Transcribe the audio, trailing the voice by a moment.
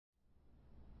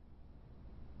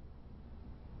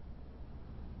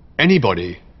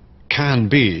Anybody can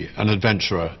be an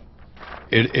adventurer.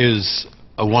 It is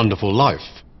a wonderful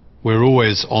life. We're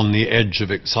always on the edge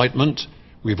of excitement.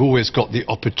 We've always got the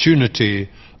opportunity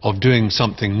of doing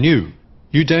something new.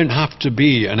 You don't have to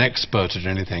be an expert at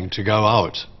anything to go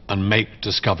out and make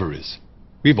discoveries.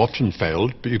 We've often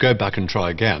failed, but you go back and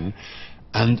try again.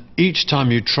 And each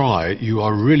time you try, you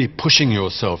are really pushing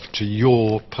yourself to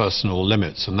your personal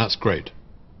limits, and that's great.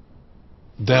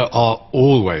 There are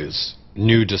always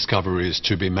new discoveries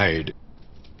to be made.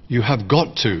 You have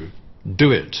got to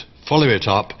do it, follow it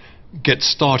up, get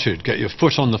started, get your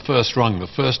foot on the first rung, the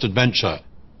first adventure.